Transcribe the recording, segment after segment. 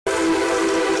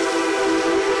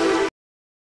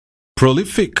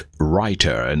Prolific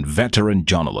writer and veteran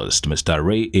journalist Mr.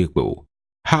 Ray Ekpu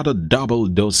had a double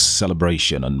dose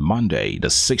celebration on Monday, the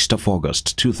 6th of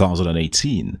August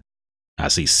 2018,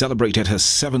 as he celebrated his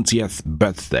 70th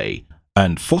birthday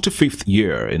and 45th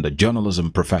year in the journalism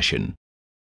profession.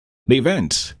 The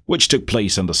event, which took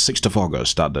place on the 6th of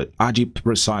August at the Ajip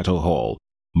Recital Hall,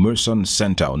 Merson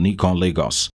Center, Nikon,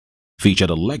 Lagos,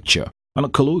 featured a lecture and a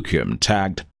colloquium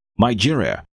tagged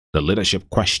Nigeria, the Leadership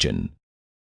Question.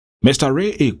 Mr.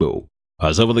 Ray Ekpu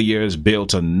has over the years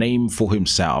built a name for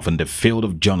himself in the field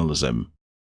of journalism.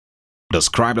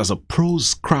 Described as a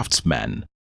prose craftsman,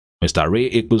 Mr.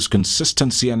 Ray Ekpu's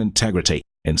consistency and integrity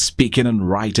in speaking and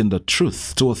writing the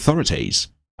truth to authorities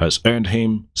has earned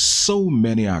him so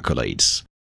many accolades.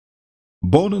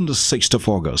 Born on the 6th of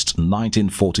August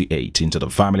 1948 into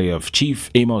the family of Chief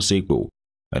Amos Ekpu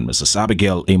and Mrs.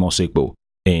 Abigail Amos Ekpu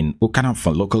in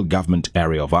Ukanafon local government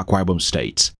area of Akwa Ibom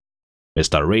State,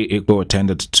 Mr. Ray Ekpu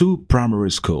attended 2 primary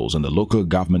schools in the local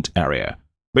government area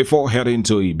before heading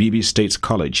to Ibibi State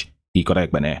College,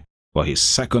 Ikorekbene, for his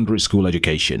secondary school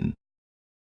education.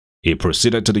 He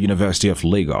proceeded to the University of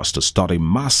Lagos to study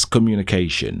mass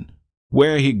communication,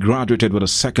 where he graduated with a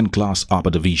second-class upper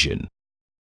division.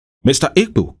 Mr.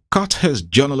 Ekpu cut his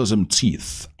journalism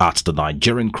teeth at the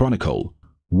Nigerian Chronicle,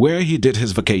 where he did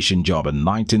his vacation job in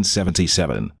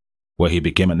 1977, where he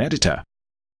became an editor.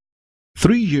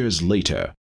 3 years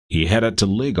later, he headed to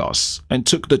Lagos and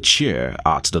took the chair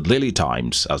at the Daily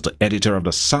Times as the editor of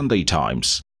the Sunday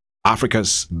Times,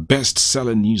 Africa's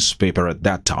best-selling newspaper at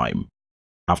that time,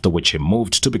 after which he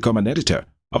moved to become an editor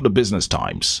of the Business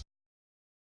Times.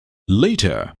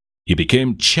 Later, he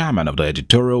became chairman of the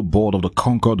editorial board of the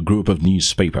Concord Group of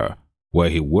newspaper, where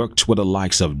he worked with the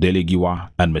likes of Dele Giwa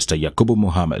and Mr. Yakubu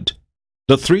Muhammad.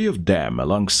 The 3 of them,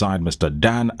 alongside Mr.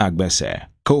 Dan Agbese,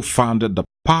 co-founded the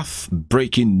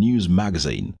path-breaking news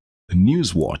magazine,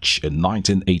 Newswatch, in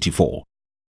 1984.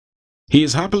 He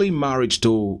is happily married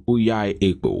to Uyai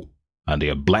Ekpu, and they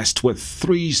are blessed with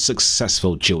 3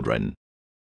 successful children.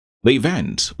 The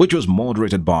event, which was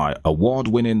moderated by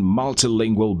award-winning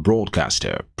multilingual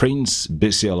broadcaster Prince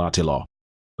Bisil Atilo,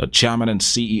 the chairman and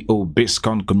CEO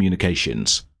Biscon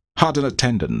Communications, had in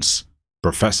attendance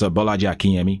Professor Bolaji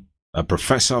Akinyemi, a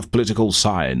professor of political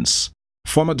science,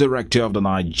 former director of the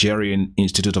Nigerian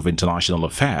Institute of International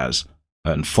Affairs,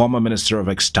 and former Minister of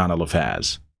External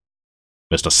Affairs.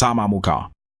 Mr. Sam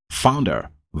Amuka, founder,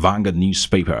 Vanguard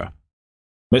newspaper.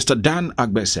 Mr. Dan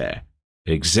Agbese,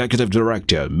 Executive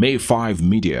Director, May 5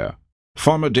 Media,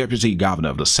 former Deputy Governor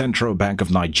of the Central Bank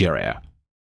of Nigeria.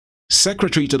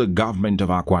 Secretary to the Government of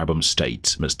Akwa Ibom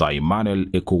State, Mr. Emmanuel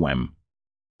Ekuwem,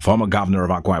 former Governor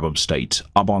of Akwa Ibom State,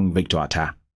 Obong Victor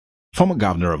Atta, former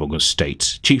Governor of Ogun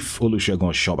State, Chief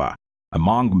Olusegun Shoba,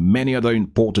 among many other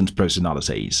important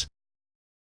personalities.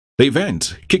 The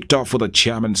event kicked off with the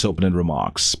chairman's opening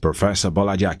remarks, Professor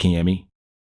Bolaji Akinyemi.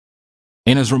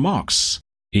 In his remarks,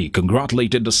 he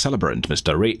congratulated the celebrant,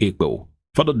 Mr. Ray Ekpu,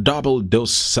 for the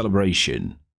double-dose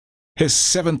celebration, his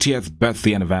 70th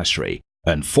birthday anniversary,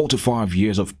 and 45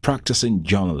 years of practicing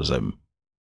journalism.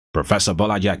 Professor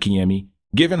Bolaji Akinyemi,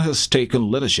 given his take on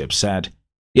leadership, said,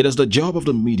 "It is the job of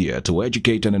the media to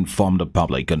educate and inform the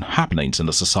public on happenings in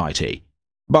the society.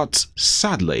 But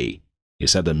sadly," he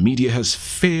said, "the media has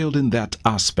failed in that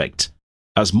aspect,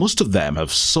 as most of them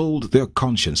have sold their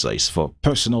consciences for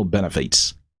personal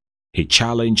benefits." He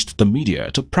challenged the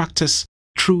media to practice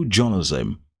true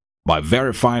journalism by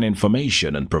verifying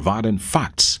information and providing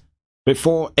facts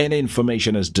before any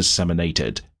information is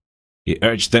disseminated. He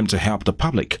urged them to help the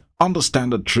public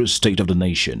understand the true state of the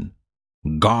nation,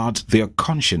 guard their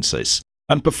consciences,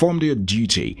 and perform their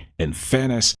duty in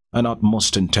fairness and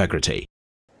utmost integrity.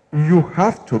 You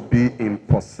have to be in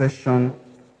possession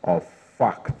of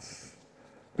facts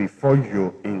before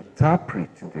you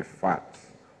interpret the facts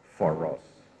for us.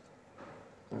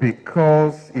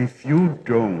 Because if you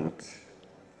don't,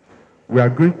 we are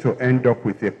going to end up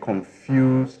with a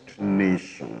confused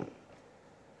nation.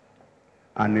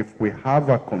 And if we have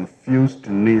a confused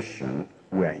nation,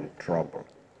 we are in trouble.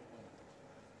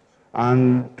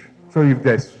 And so if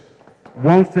there's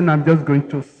one thing I'm just going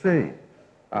to say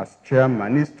as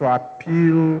chairman is to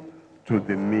appeal to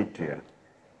the media.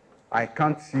 I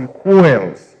can't see who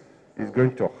else is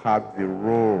going to have the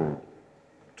role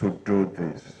to do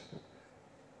this.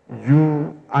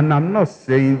 And I'm not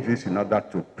saying this in order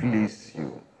to please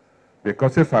you,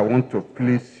 because if I want to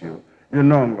please you, you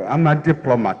know, I'm a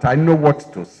diplomat. I know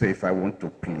what to say if I want to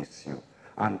please you.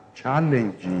 I'm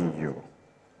challenging you.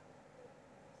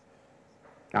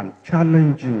 I'm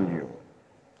challenging you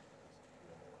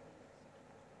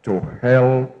to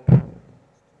help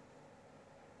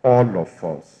all of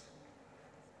us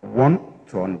want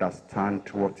to understand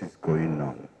what is going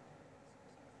on.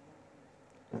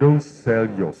 Don't sell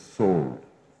your soul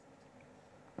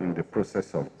in the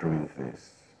process of doing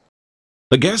this.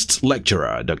 The guest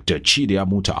lecturer, Dr. Chidi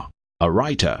Amuta, a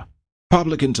writer,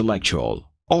 public intellectual,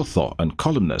 author, and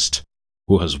columnist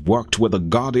who has worked with the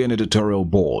Guardian editorial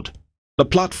board, the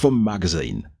Platform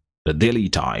magazine, the Daily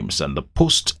Times, and the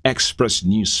Post Express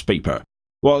newspaper,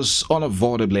 was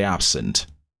unavoidably absent.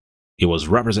 He was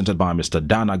represented by Mr.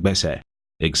 Dan Agbese,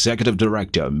 Executive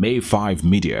Director, May 5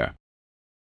 Media.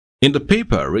 In the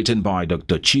paper written by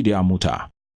Dr. Chidi Amuta,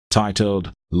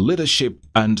 titled Leadership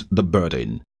and the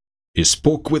Burden, he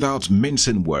spoke without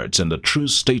mincing words on the true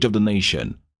state of the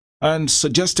nation and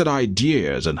suggested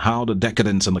ideas on how the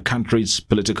decadence in the country's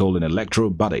political and electoral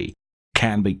body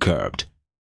can be curbed.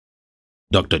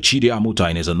 Dr. Chidi Amuta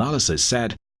in his analysis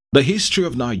said the history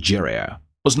of Nigeria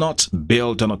was not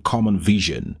built on a common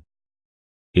vision.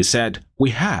 He said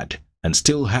we had and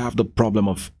still have the problem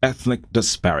of ethnic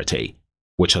disparity,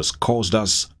 which has caused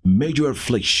us major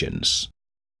afflictions.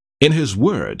 In his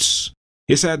words,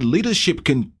 he said leadership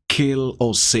can kill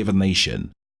or save a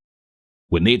nation.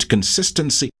 We need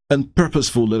consistency and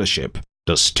purposeful leadership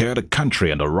to steer the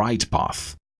country on the right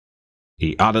path.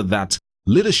 He added that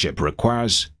leadership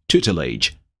requires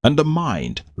tutelage and a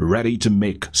mind ready to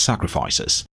make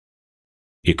sacrifices.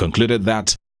 He concluded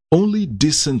that only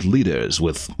decent leaders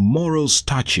with moral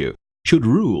stature should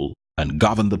rule and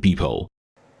govern the people.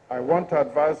 I want to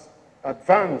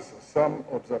advance some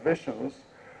observations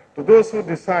to those who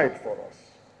decide for us.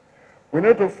 We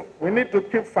need to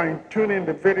keep fine-tuning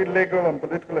the very legal and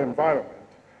political environment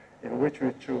in which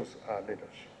we choose our leadership.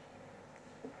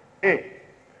 A,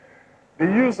 the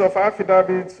use of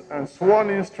affidavits and sworn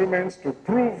instruments to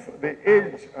prove the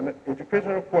age and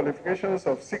educational qualifications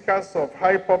of seekers of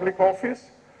high public office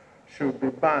should be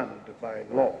banned by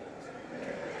law.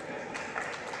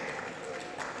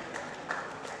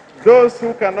 Those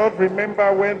who cannot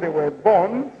remember when they were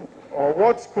born or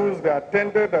what schools they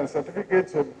attended and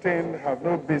certificates obtained have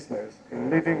no business in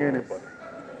leading anybody.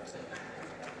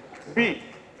 B,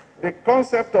 the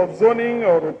concept of zoning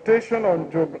or rotation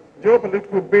on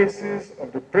geopolitical basis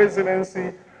of the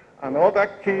presidency and other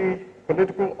key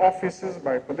political offices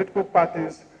by political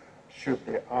parties should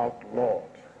be outlawed.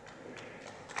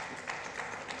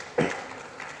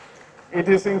 It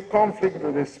is in conflict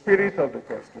with the spirit of the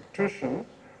Constitution,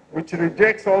 which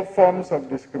rejects all forms of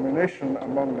discrimination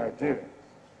among Nigerians.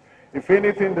 If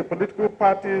anything, the political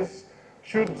parties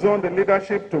should zone the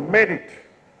leadership to merit,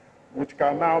 which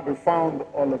can now be found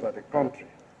all over the country.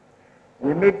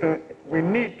 We need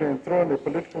to enthrone a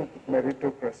political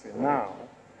meritocracy now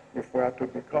if we are to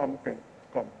become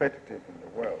competitive in the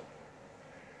world.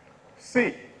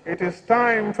 C, it is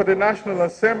time for the National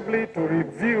Assembly to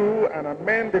review and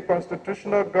amend the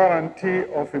constitutional guarantee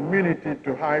of immunity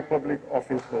to high public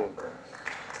office holders.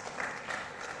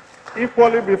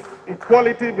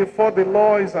 Equality before the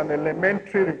law is an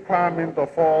elementary requirement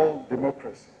of all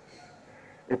democracies.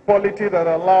 A polity that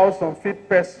allows unfit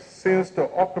persons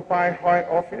to occupy high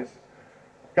office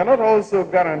cannot also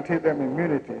guarantee them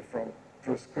immunity from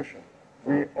prosecution.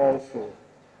 We also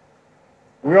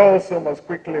must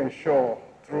quickly ensure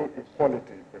true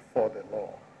equality before the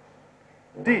law.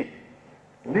 D,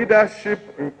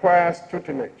 leadership requires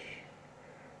tutelage.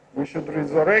 We should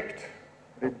resurrect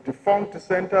the defunct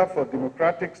Center for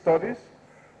Democratic Studies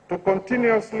to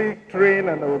continuously train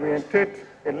and orientate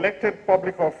elected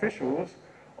public officials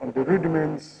on the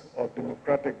rudiments of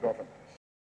democratic governance.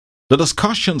 The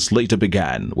discussions later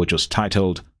began, which was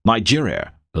titled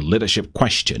Nigeria, the Leadership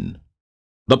Question.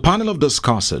 The panel of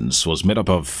discussants was made up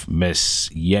of Ms.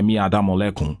 Yemi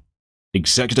Adamolekun,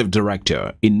 Executive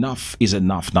Director, Enough is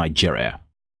Enough Nigeria,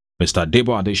 Mr.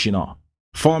 Debo Adeshina,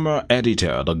 former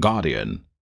editor, The Guardian,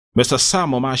 Mr.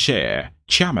 Sam Omashe,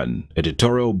 Chairman,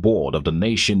 Editorial Board of The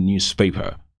Nation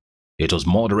newspaper. It was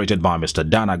moderated by Mr.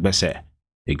 Dan Agbese,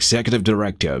 Executive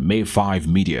Director, May 5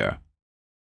 Media.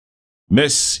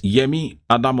 Ms. Yemi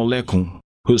Adamolekun,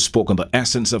 who spoke on the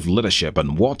essence of leadership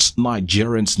and what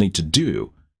Nigerians need to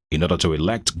do in order to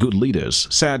elect good leaders,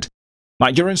 said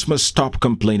Nigerians must stop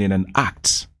complaining and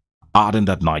act, adding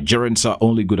that Nigerians are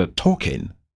only good at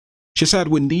talking. She said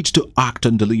we need to act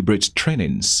on deliberate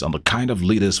trainings on the kind of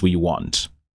leaders we want.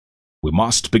 We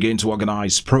must begin to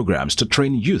organize programs to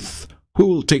train youth who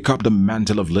will take up the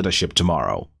mantle of leadership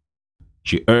tomorrow.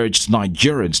 She urged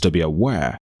Nigerians to be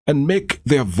aware and make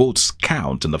their votes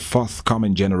count in the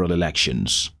forthcoming general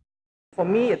elections. For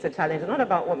me, it's a challenge, not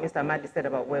about what Mr. Amadi said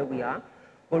about where we are,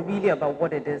 but really about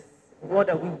what it is, what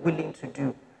are we willing to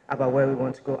do about where we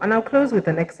want to go. And I'll close with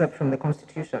an excerpt from the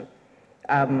Constitution,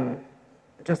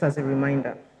 just as a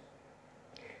reminder.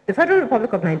 The Federal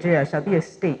Republic of Nigeria shall be a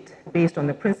state based on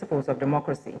the principles of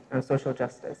democracy and social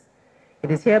justice.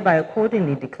 It is hereby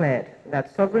accordingly declared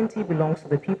that sovereignty belongs to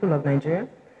the people of Nigeria,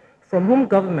 from whom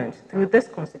government, through this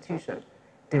Constitution,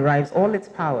 derives all its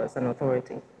powers and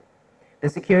authority. The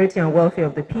security and welfare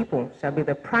of the people shall be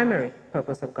the primary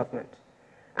purpose of government,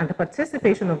 and the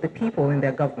participation of the people in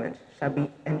their government shall be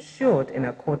ensured in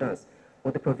accordance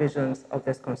with the provisions of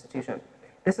this Constitution.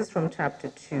 This is from Chapter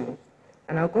 2.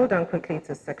 And I'll go down quickly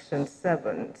to Section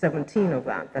 17 of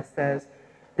that says,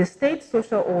 the state's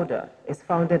social order is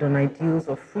founded on ideals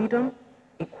of freedom,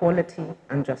 equality,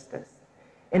 and justice.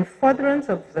 In furtherance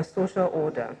of the social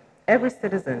order, every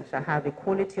citizen shall have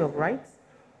equality of rights,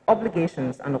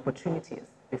 obligations, and opportunities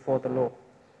before the law.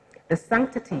 The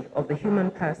sanctity of the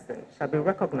human person shall be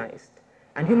recognized,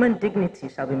 and human dignity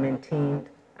shall be maintained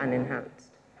and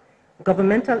enhanced.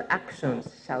 Governmental actions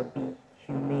shall be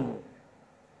humane.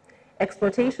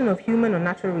 Exploitation of human or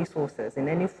natural resources in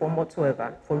any form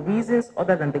whatsoever for reasons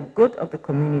other than the good of the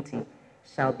community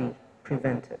shall be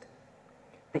prevented.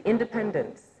 The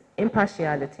independence,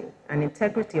 impartiality, and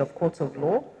integrity of courts of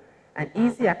law and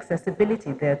easy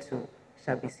accessibility thereto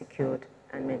shall be secured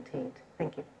and maintained.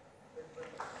 Thank you.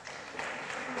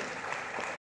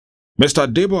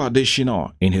 Mr. Debo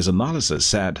Adeshina, in his analysis,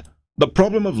 said, the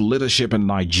problem of leadership in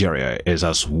Nigeria is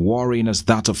as worrying as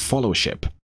that of followership,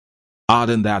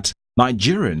 adding that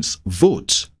Nigerians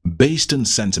vote based on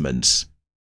sentiments.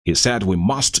 He said we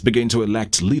must begin to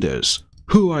elect leaders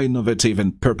who are innovative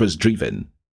and purpose-driven,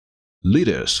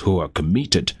 leaders who are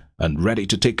committed and ready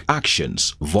to take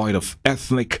actions void of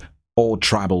ethnic or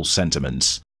tribal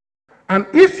sentiments. And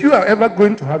if you are ever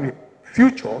going to have a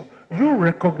future, you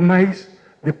recognize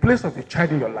the place of a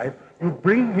child in your life, you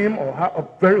bring him or her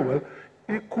up very well.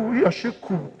 He or she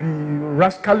could be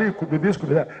rascally, it could be this, could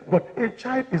be that, but a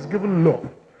child is given love.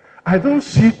 I don't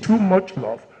see too much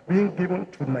love being given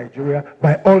to Nigeria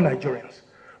by all Nigerians.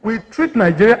 We treat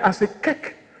Nigeria as a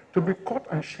cake to be cut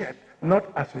and shared,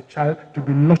 not as a child to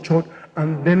be nurtured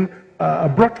and then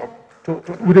brought up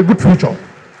with a good future.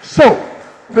 So,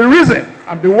 the reason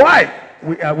and the why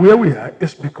we are where we are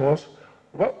is because,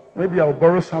 well, maybe I'll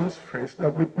borrow Sam's phrase,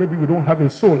 that maybe we don't have a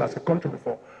soul as a country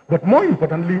before. But more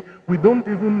importantly, we don't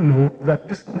even know that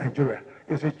this Nigeria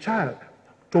is a child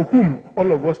to whom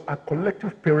all of us are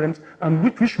collective parents and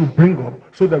which we should bring up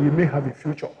so that we may have a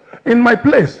future. In my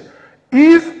place,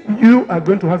 if you are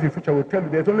going to have a future, I will tell you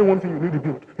there's only one thing you need to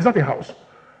build. It's not a house.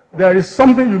 There is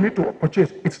something you need to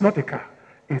purchase. It's not a car.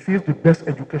 It is the best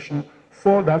education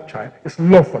for that child. It's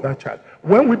love for that child.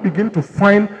 When we begin to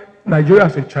find Nigeria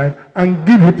as a child and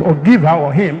give it or give her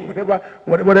or him,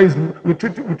 whatever it is, we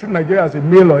treat Nigeria as a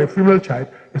male or a female child,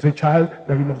 it's a child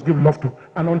that we must give love to.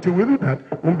 And until we do that,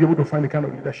 we won't be able to find the kind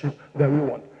of leadership that we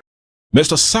want.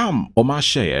 Mr. Sam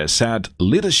Omasheye said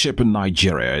leadership in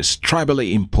Nigeria is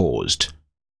tribally imposed.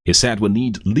 He said we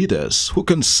need leaders who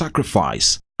can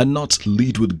sacrifice and not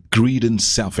lead with greed and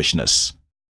selfishness.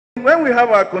 When we have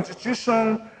our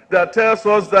constitution that tells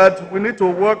us that we need to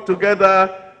work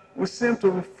together, we seem to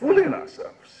be fooling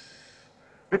ourselves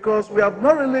because we have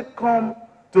not really come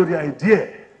to the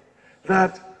idea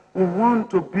that we want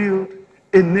to build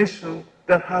a nation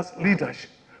that has leadership.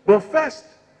 But first,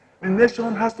 the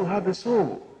nation has to have a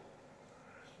soul.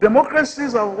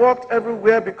 Democracies have worked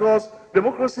everywhere because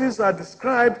democracies are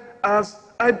described as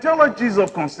ideologies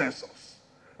of consensus.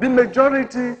 The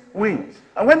majority wins.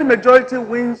 And when the majority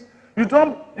wins, you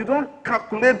don't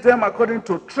calculate them according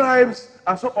to tribes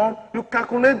and so on. You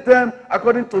calculate them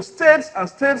according to states, and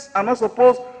states are not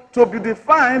supposed to be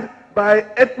defined by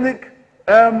ethnic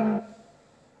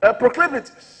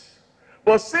proclivities.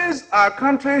 But since our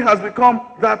country has become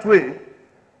that way,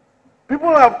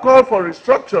 people have called for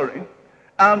restructuring,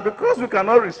 and because we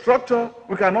cannot restructure,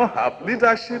 we cannot have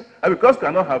leadership, and because we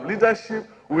cannot have leadership,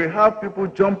 we have people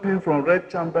jumping from red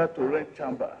chamber to red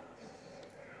chamber.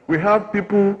 We have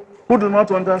people who do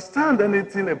not understand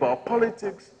anything about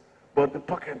politics but the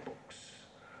pocketbooks.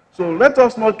 So let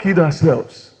us not kid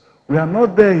ourselves. We are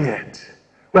not there yet.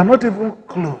 We are not even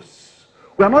close.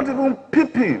 We are not even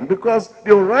peeping because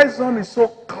the horizon is so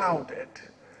clouded.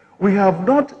 We have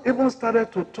not even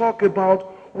started to talk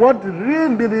about what the real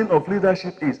meaning of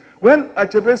leadership is. When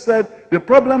Achebe said the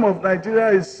problem of Nigeria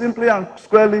is simply and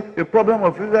squarely a problem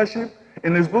of leadership,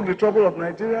 in his book, The Trouble of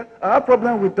Nigeria, I have a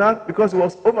problem with that because he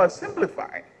was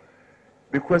oversimplifying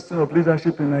the question of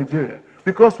leadership in Nigeria.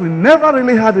 Because we never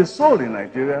really had a soul in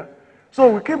Nigeria, so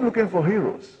we keep looking for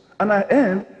heroes. And I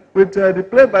end with the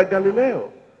play by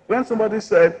Galileo, when somebody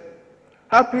said,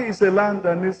 happy is a land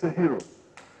that needs a hero.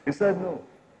 He said, no,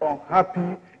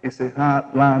 unhappy is a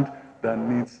land that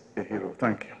needs a hero.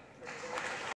 Thank you.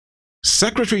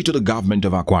 Secretary to the government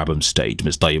of Akwa Ibom State,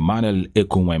 Mr. Emmanuel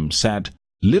Ekpu, said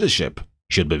leadership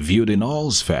should be viewed in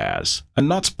all spheres and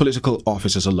not political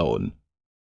offices alone.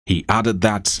 He added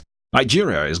that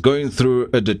Nigeria is going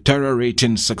through a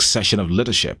deteriorating succession of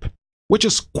leadership, which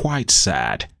is quite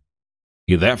sad.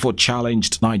 He therefore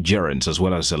challenged Nigerians as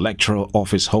well as electoral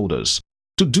office holders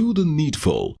to do the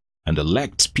needful and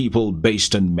elect people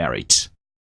based on merit.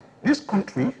 This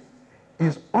country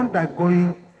is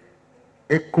undergoing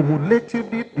a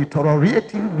cumulatively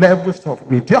deteriorating levels of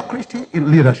mediocrity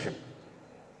in leadership.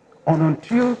 And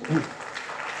until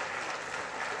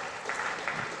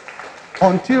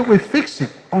we fix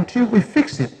it,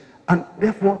 and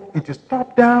therefore it is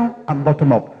top down and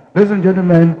bottom up. Ladies and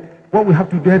gentlemen, what we have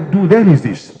to do then is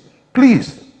this.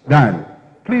 Please, Dan,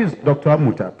 please, Dr.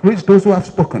 Amuta, please, those who have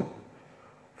spoken,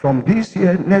 from this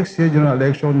year, next year general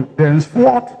election,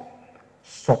 thenceforth,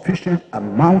 sufficient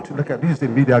amount, look at this, the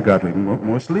media gathering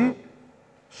mostly,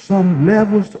 some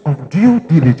levels of due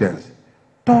diligence,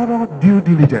 thorough due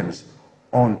diligence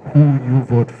on who you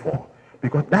vote for.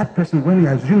 Because that person, when he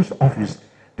assumes office,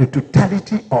 the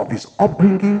totality of his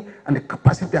upbringing and the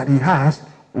capacity that he has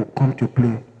will come to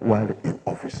play while in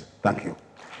office. Thank you.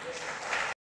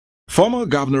 Former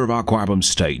Governor of Akwa Ibom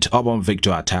State, Obon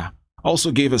Victor Atta,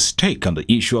 also gave his take on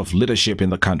the issue of leadership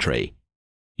in the country.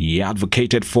 He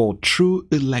advocated for true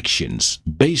elections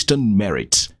based on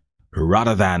merit,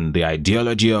 rather than the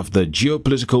ideology of the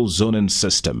geopolitical zoning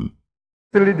system.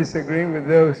 Totally disagreeing with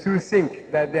those who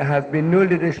think that there has been no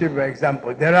leadership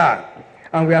example. There are,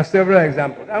 and we have several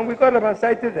examples, and we could have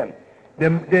cited them.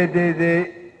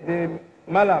 The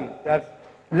Malam that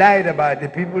lied about the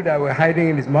people that were hiding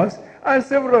in his mosque, and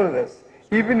several others,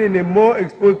 even in a more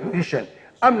exposed position.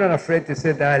 I'm not afraid to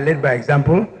say that I led by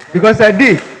example, because I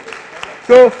did.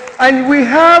 So, and we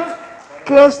have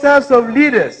clusters of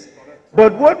leaders,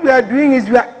 but what we are doing is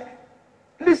we are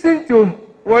listening to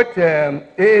what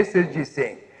ASSG is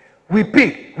saying. We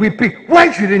pick.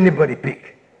 Why should anybody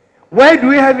pick? Why do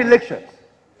we have elections?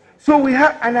 So we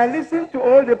have, and I listened to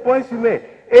all the points you made.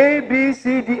 A, B,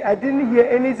 C, D. I didn't hear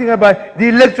anything about the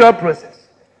electoral process.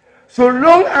 So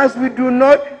long as we do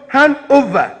not hand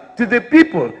over to the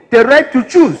people the right to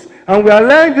choose, and we are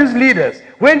allowing these leaders,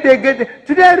 when they get,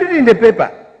 today I read in the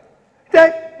paper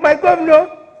that my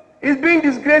governor is being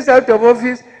disgraced out of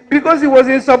office because he was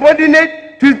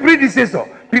insubordinate to his predecessor,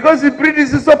 because his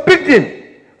predecessor picked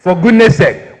him. For goodness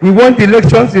sake, we want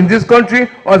elections in this country,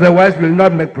 otherwise we will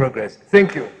not make progress.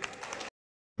 Thank you.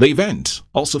 The event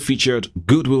also featured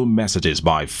goodwill messages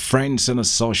by friends and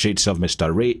associates of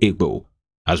Mr. Ray Ekpu,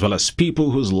 as well as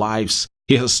people whose lives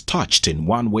he has touched in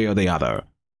one way or the other.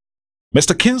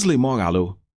 Mr. Kingsley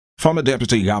Moghalu, former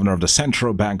Deputy Governor of the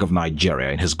Central Bank of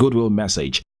Nigeria, in his goodwill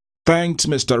message, thanked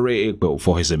Mr. Ray Ekpu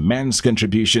for his immense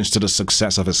contributions to the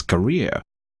success of his career,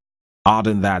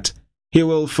 adding that he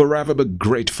will forever be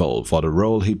grateful for the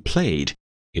role he played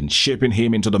in shaping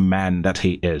him into the man that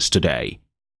he is today.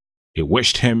 He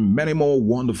wished him many more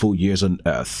wonderful years on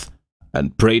earth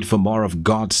and prayed for more of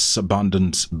God's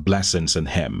abundant blessings in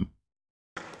him.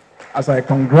 As I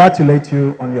congratulate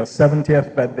you on your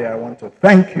 70th birthday, I want to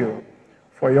thank you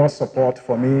for your support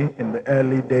for me in the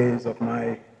early days of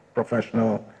my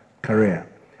professional career.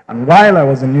 And while I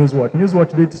was in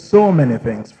Newswatch did so many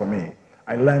things for me.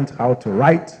 I learned how to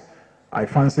write. I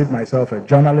fancied myself a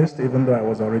journalist, even though I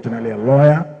was originally a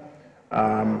lawyer.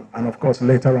 And of course,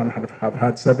 later on, have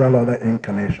had several other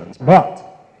incarnations. But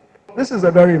this is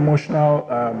a very emotional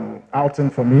outing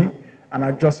for me. And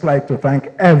I'd just like to thank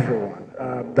everyone.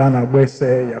 Dana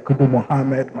Wese, Yakubu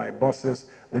Mohammed, my bosses,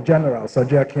 the General,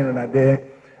 Sajia Kirinade,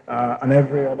 and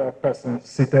every other person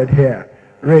seated here.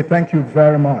 Ray, thank you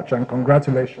very much and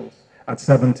congratulations at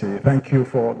 70. Thank you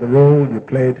for the role you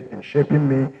played in shaping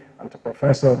me, and to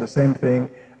Professor, the same thing.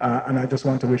 And I just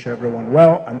want to wish everyone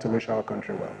well and to wish our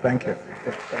country well. Thank you.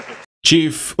 Thank you.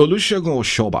 Chief Olusegun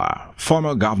Oshoba,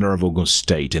 former Governor of Ogun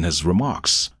State, in his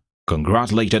remarks,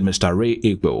 congratulated Mr. Ray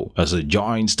Ekpu as he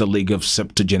joins the League of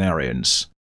Septuagenarians.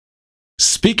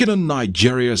 Speaking on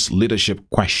Nigeria's leadership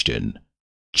question,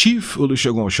 Chief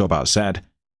Olusegun Oshoba said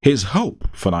his hope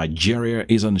for Nigeria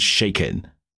is unshaken.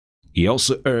 He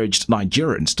also urged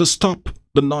Nigerians to stop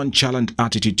the nonchalant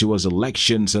attitude towards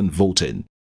elections and voting.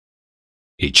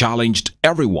 He challenged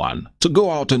everyone to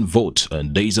go out and vote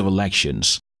on days of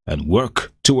elections and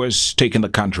work towards taking the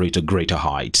country to greater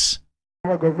heights.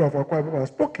 Our governor of Akwa Ibom has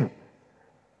spoken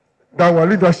that our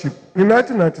leadership, in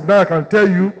 1999, I can tell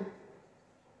you,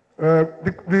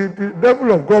 the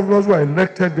level of governors who are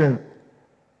elected then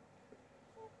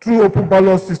through open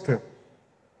ballot system.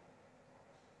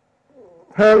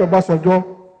 Herr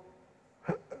Obasanjo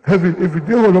heavy. If you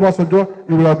didn't hold Obasanjo,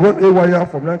 you would have gone AYR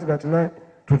from 1999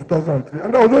 to 2003.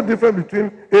 And there was no difference between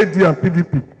AD and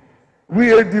PDP.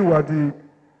 We AD were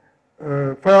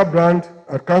the firebrand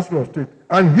at Council of State,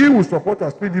 and he would support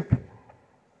us PDP.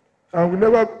 And we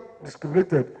never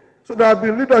discriminated. So there have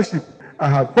been leadership. I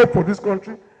have hope for this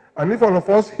country, and if all of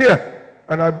us here,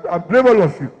 and I blame all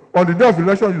of you, on the day of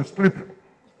election you sleep.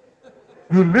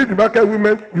 You lead the market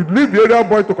women, you lead the area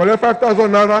boy to collect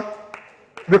 5,000 naira,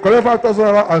 they collect 5,000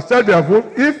 naira and sell their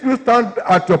vote. If you stand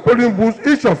at your polling booth,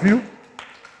 each of you,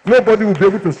 nobody will be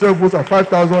able to sell votes at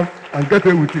 5,000 and get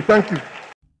away with it. Thank you.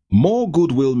 More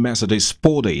goodwill messages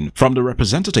poured in from the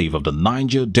representative of the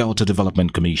Niger Delta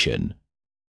Development Commission.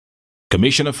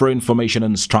 Commissioner for Information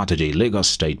and Strategy, Lagos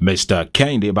State, Mr.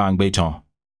 Kehinde Bangbeton,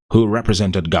 who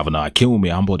represented Governor Akinwumi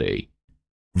Ambode,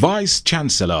 Vice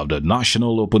Chancellor of the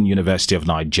National Open University of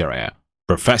Nigeria,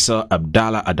 Professor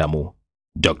Abdallah Adamu,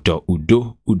 Dr.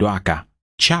 Udo Udoaka,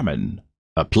 Chairman,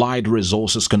 Applied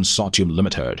Resources Consortium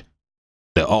Limited.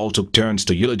 They all took turns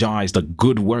to eulogize the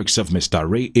good works of Mr.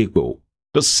 Ray Ekpu,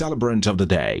 the celebrant of the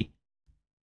day.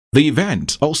 The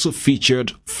event also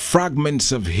featured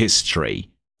fragments of history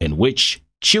in which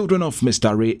children of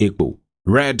Mr. Ray Ekpu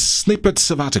read snippets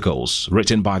of articles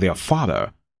written by their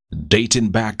father dating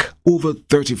back over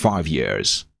 35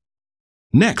 years.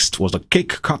 Next was the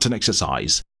cake cutting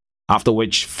exercise, after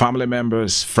which family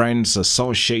members, friends,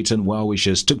 associates and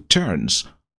well-wishers took turns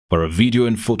for a video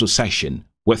and photo session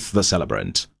with the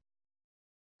celebrant.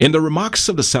 In the remarks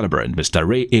of the celebrant, Mr.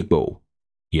 Ray Ekpu,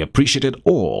 he appreciated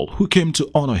all who came to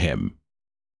honor him.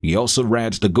 He also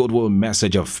read the goodwill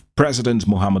message of President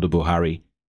Muhammadu Buhari,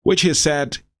 which he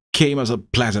said came as a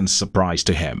pleasant surprise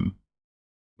to him.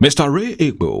 Mr. Ray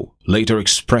Ekpu later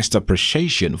expressed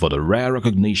appreciation for the rare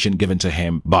recognition given to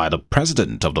him by the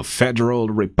President of the Federal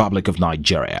Republic of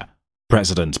Nigeria,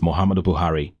 President Muhammadu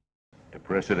Buhari. The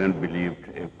President believed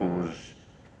Ekpu's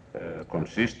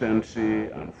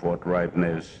consistency and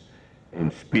forthrightness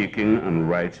in speaking and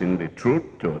writing the truth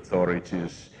to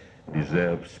authorities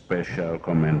deserve special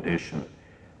commendation,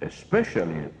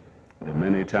 especially the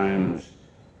many times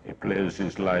he placed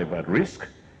his life at risk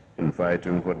in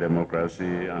fighting for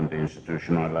democracy and the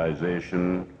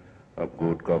institutionalization of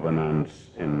good governance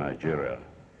in Nigeria.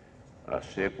 As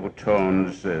Ekpu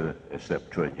turns a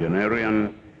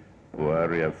septuagenarian,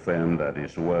 Buhari affirmed that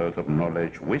his wealth of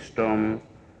knowledge, wisdom,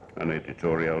 and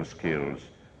editorial skills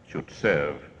should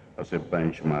serve as a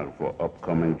benchmark for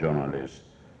upcoming journalists,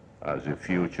 as the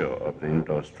future of the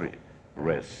industry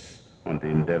rests on the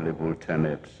indelible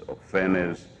tenets of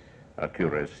fairness,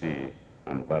 accuracy,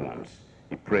 and balance.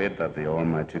 He prayed that the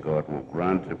Almighty God will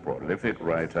grant the prolific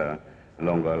writer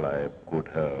longer life, good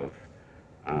health,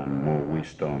 and more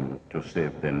wisdom to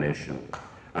save the nation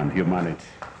and humanity.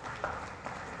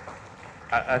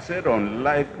 I said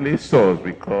unlikely source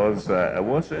because I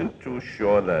wasn't too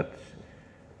sure that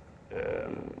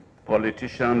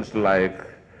politicians like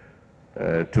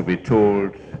to be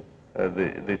told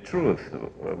the truth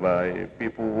by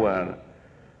people who are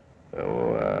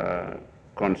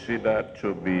considered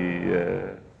to be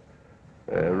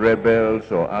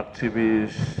rebels or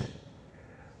activists.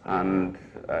 And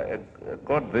I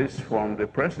got this from the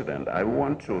president. I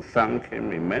want to thank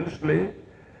him immensely.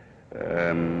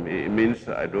 It means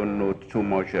I don't know too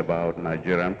much about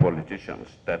Nigerian politicians,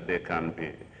 that they can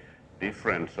be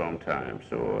different sometimes.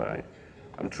 So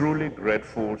I'm truly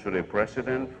grateful to the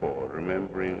president for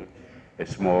remembering a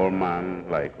small man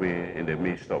like me in the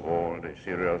midst of all the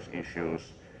serious issues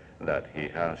that he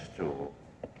has to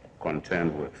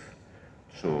contend with.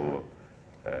 So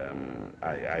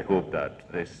I hope that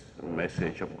this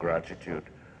message of gratitude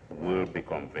will be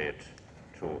conveyed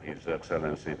to His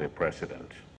Excellency the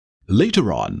President.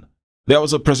 Later on, there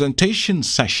was a presentation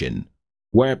session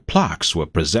where plaques were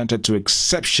presented to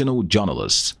exceptional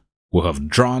journalists who have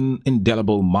drawn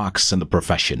indelible marks in the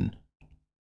profession.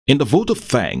 In the vote of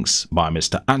thanks by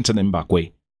Mr. Anthony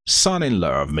Mbakwe,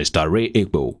 son-in-law of Mr. Ray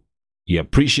Ekpu, he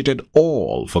appreciated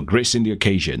all for gracing the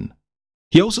occasion.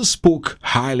 He also spoke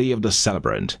highly of the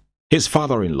celebrant, his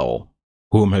father-in-law,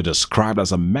 whom he described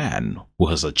as a man who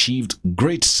has achieved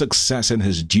great success in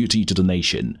his duty to the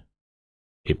nation.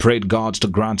 He prayed God to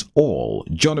grant all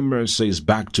journey mercies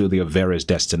back to their various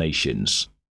destinations.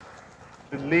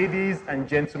 The ladies and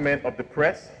gentlemen of the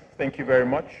press, thank you very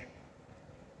much.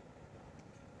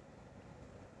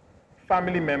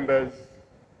 Family members,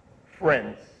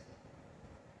 friends,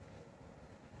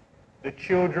 the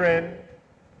children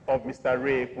of Mr.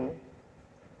 Ray Ekpu,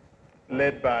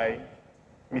 led by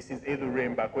Mrs.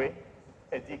 Edure Mbakwe,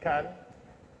 Edikan,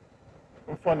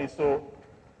 Mfoniso,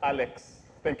 Alex,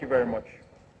 thank you very much.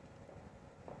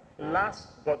 Last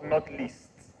but not least,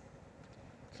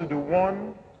 to the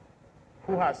one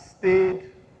who has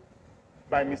stayed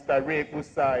by Mr. Ray Ekpu's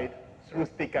side through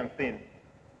thick and thin,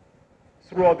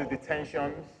 through all the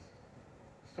detentions,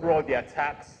 through all the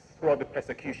attacks, through all the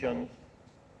persecutions,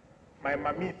 my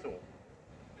mamito,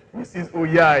 Mrs.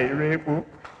 Oyai Ray Ekpu.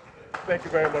 Thank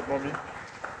you very much, Mommy.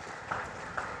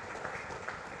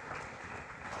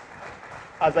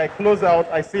 As I close out,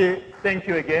 I say thank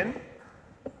you again.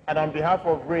 And on behalf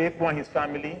of Ray Ekpu and his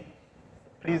family,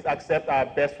 please accept our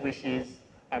best wishes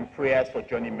and prayers for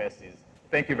Johnny Mercies.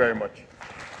 Thank you very much.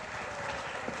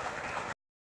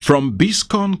 From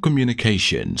Biscon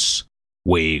Communications,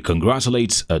 we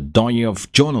congratulate a Donny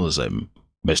of journalism,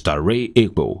 Mr. Ray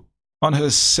Ekpu, on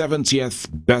his 70th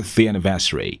birthday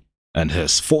anniversary and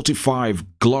his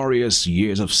 45 glorious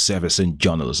years of service in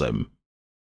journalism.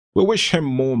 We wish him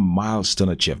more milestone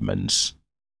achievements